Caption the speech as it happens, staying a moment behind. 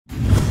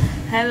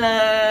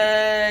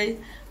Hello,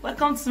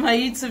 welcome to my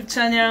YouTube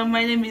channel.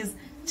 My name is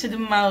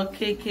Chidima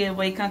Okeke,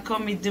 but you can call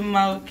me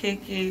Dima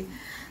Okeke.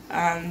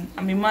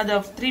 I'm a mother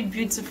of 3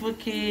 beautiful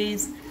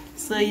kids.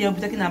 So you'll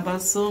be talking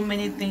about so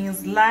many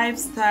things: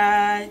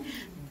 lifestyle,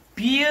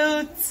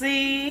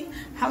 beauty,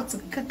 how to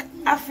cook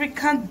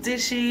African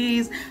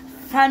dishes,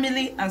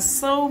 family, and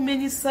so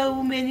many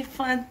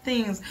fun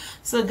things.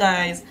 So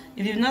guys,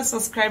 if you've not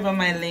subscribed on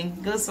my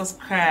link, go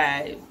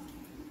subscribe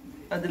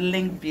at the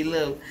link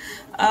below.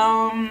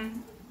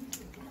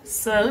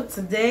 So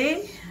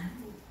today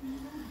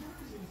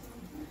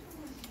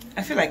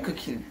I feel like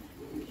cooking.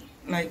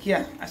 I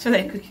feel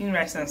like cooking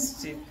rice and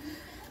stew.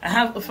 I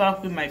have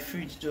ofa in my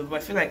fridge though, but I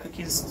feel like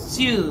cooking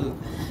stew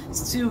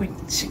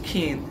with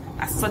chicken,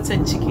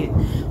 assorted chicken.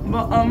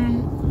 But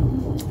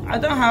I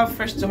don't have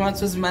fresh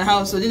tomatoes in my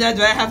house, so neither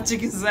do I have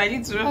chicken, so I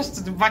need to rush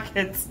to the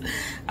market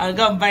and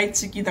go and buy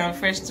chicken and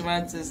fresh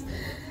tomatoes.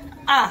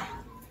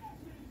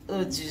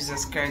 Oh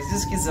Jesus Christ,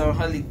 these kids are on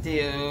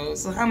holiday,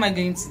 so how am I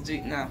going to do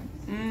it now?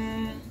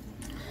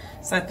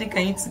 So I think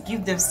I need to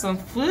give them some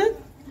food.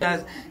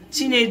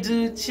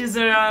 Chinedu,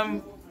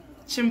 Chizoram,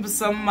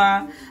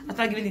 Chimbusama.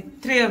 After giving the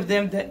 3 of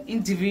them the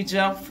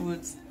individual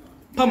foods,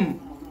 boom,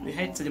 we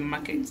head to the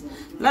market.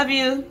 Love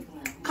you.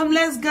 Come,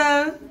 let's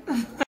go.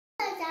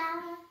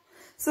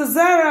 So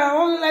Zara,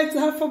 what would you like to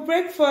have for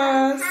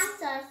breakfast? Have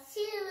some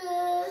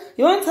cereal.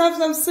 You want to have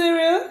some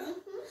cereal?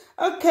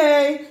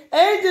 Okay.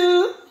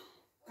 Edu.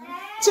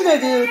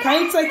 Chinedu,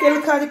 can you take a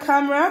look at the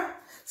camera?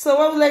 So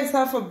what would you like to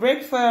have for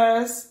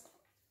breakfast?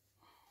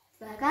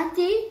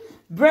 Spaghetti.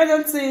 Bread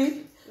and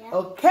tea? Yeah.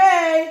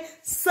 Okay.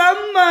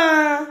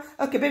 Summer.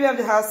 Okay, baby of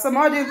the house. Summer,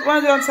 what do you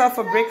want to have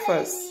for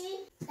breakfast?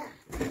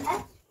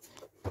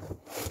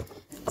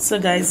 So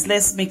guys,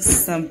 let's make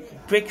some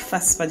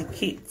breakfast for the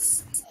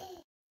kids.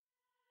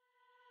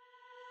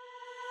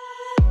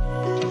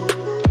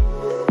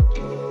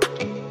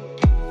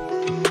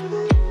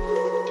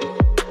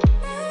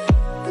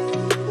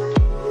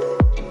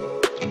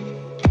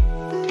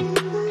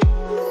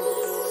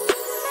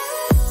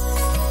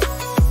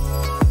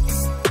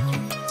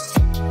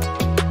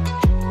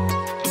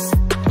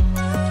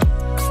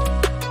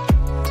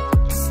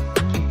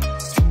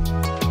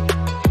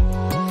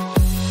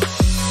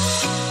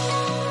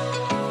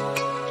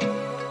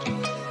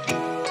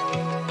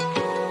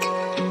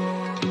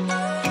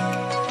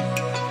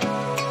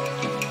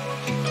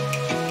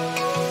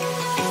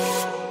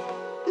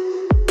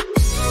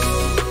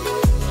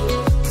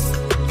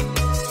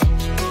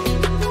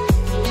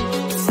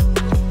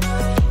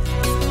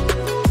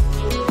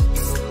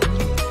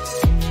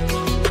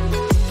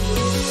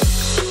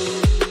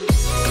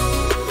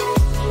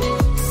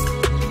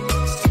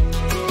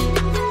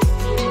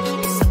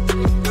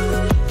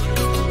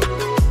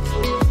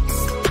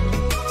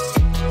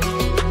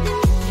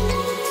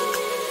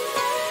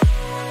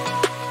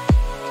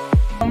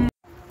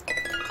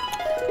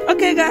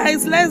 Okay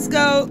guys, let's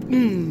go.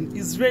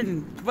 It's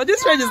raining, but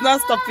this rain is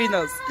not stopping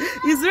us.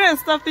 Is rain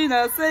stopping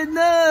us? Say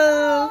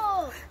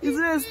no. Is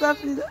rain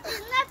stopping us?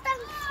 It's not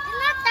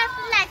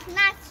like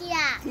last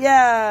year.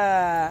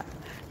 Yeah.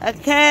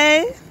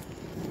 Okay.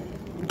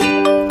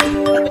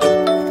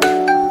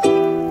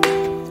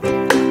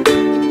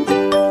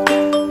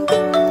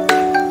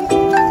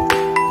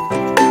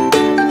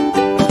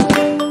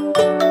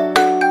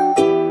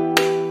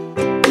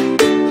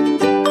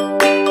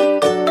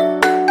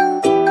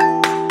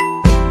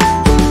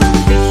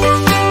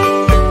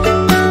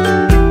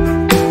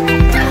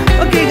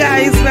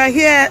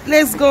 Here,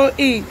 let's go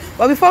in.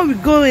 But before we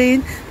go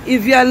in,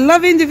 if you are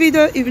loving the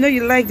video, if you know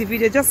you like the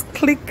video, just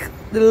click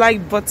the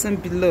like button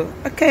below.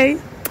 Okay,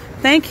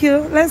 thank you.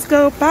 Let's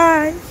go.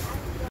 Bye.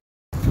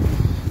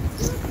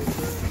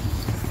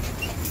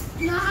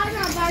 No, I'm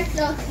not buy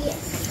chocolate.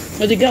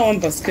 But you get one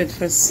basket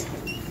first.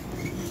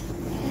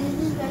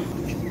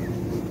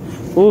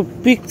 We'll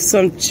pick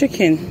some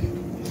chicken.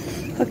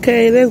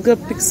 Okay, let's go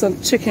pick some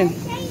chicken.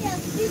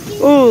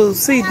 Oh,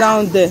 see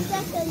down there.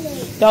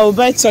 I will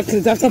buy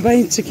chocolate after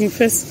buying chicken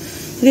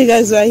first. Okay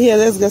guys, we're here.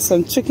 Let's get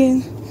some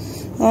chicken.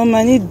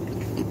 I need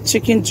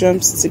chicken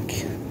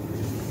drumstick.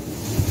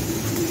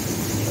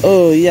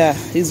 Oh yeah,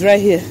 it's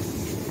right here.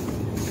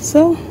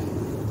 So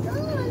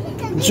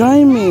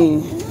join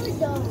me.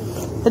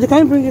 Can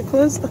you bring it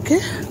close? Okay.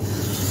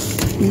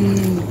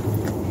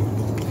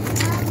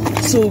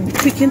 So we're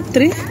picking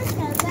 3.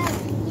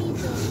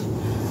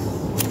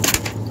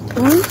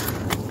 1,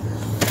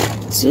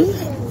 2,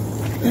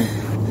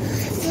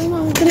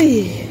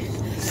 3,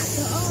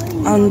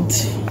 and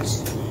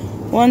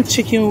 1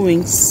 chicken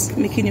wings,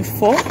 making it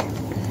 4.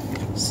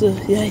 So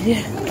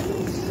yeah.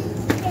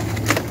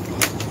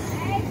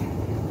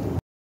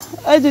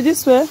 I do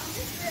this way.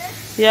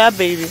 Yeah,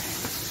 baby.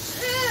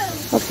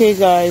 Okay,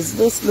 guys,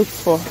 let's look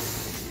for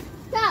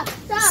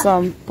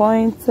some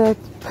pointed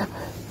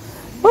pepper.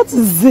 What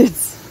is it?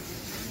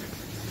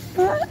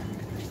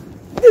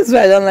 This is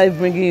why I don't like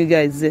bringing you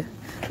guys here.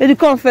 Edu,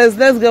 come first.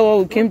 Let's get what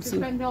we came to.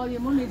 Spend all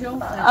your money, don't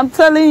you? I'm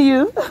telling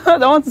you, I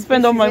don't want to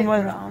spend all my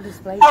money. All this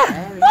place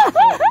there,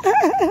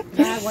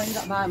 yeah, I went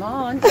got my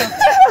mom.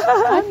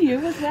 And you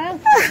as well.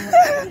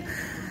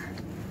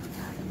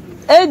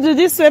 Edu,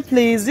 this way,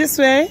 please. This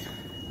way.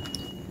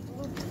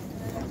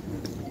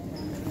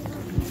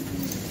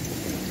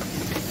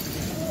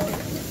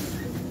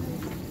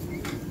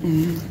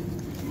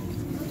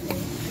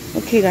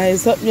 Okay,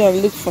 guys, help me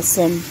and look for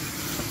some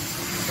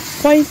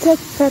pointed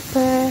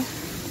pepper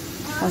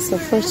as a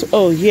first.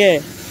 Oh yeah,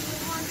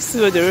 see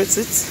where they wrote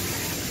it.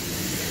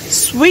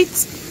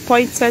 Sweet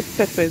pointed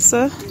pepper,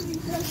 so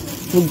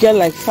we'll get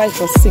like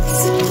 5 or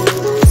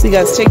 6. See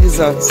guys, check this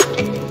out.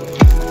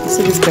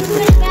 See this pepper.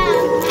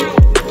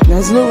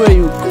 There's no way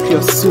you cook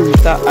your stew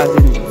without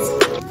adding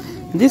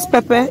it. This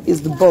pepper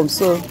is the bomb,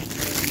 so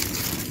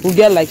we'll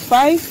get like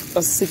 5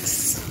 or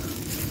 6.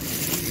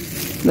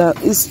 Now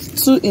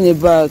it's 2 in a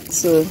bag,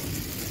 so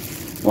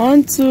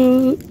 1,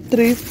 2,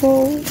 3,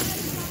 4,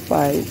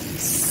 5,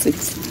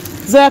 6.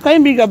 Zara, can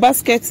you bring a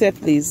basket here,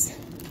 please?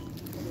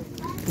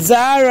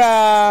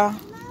 Zara,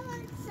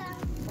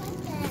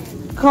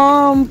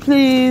 come,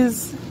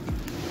 please.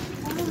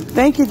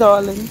 Thank you,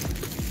 darling.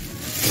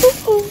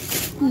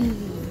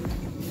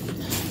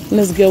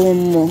 Let's get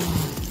one more.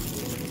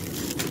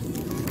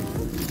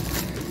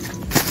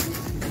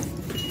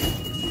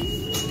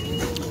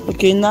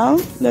 Okay, now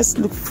let's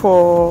look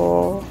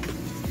for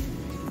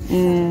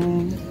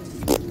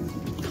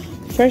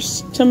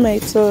fresh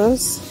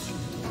tomatoes.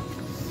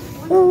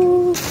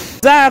 Oh.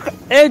 Zach,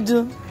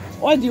 Edu,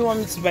 what do you want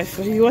me to buy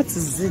for you? What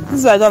is it? This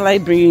is why I don't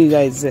like bringing you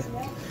guys there.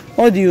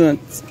 What do you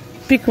want?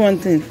 Pick one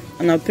thing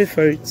and I'll pay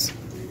for it.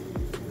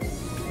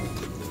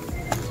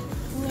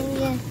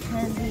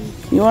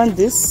 You want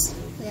this?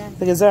 Yeah.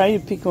 Okay, Zara, you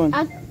pick one.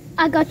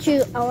 I got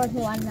you. I want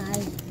one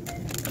eye.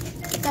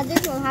 Because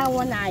this one has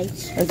one eye.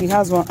 Okay, it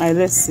has one eye.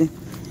 Let's see.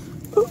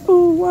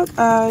 Ooh, what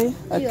eye?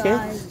 Okay.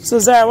 eyes. So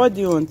Zara, what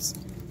do you want?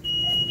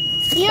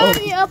 You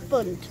already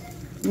opened.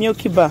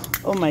 Milky bar.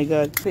 Oh my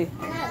God. Pay.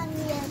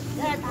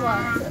 That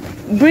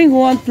one. Bring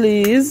one,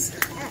 please.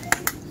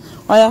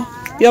 Oh yeah.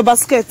 Your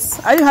basket.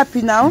 Are you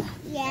happy now?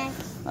 Yes.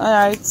 All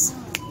right.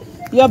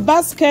 Your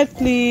basket,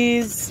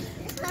 please.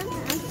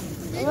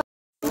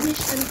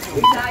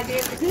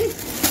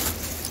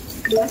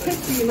 I said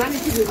to your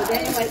manager the other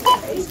day, I went,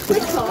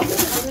 switch off,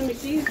 and the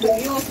machine's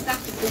with your staff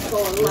to just go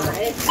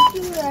online.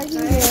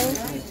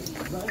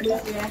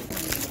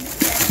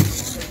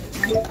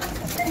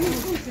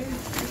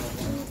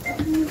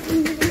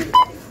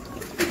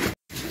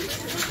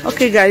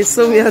 Okay guys,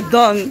 so we are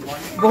done,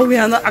 but we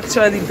are not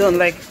actually done.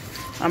 Like,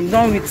 I'm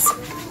done with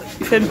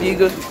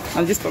Ifembigo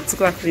and this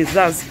particular place.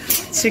 That's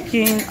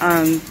chicken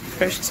and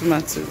fresh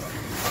tomatoes.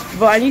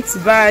 But I need to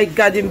buy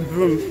garden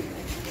broom.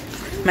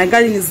 My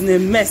garden is in a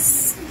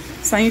mess,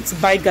 so I need to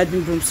buy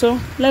garden broom. So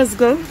let's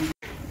go.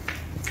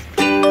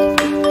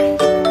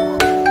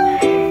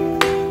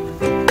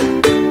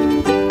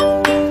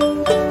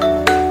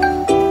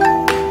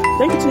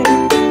 Thank you.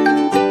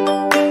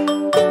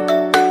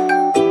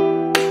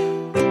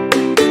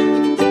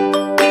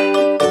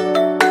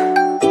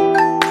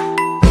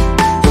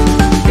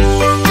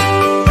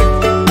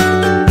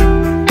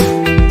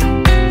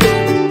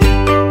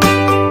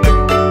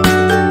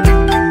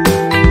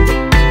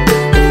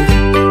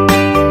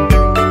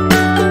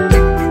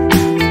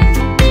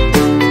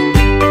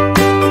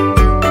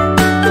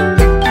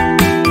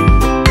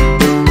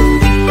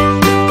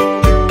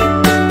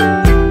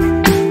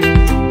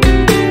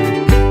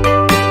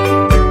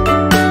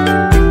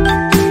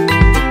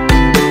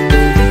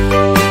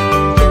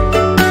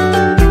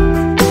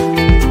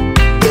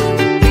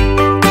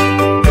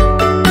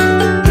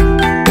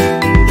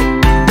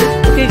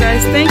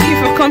 Thank you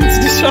for coming to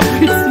the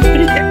shopping.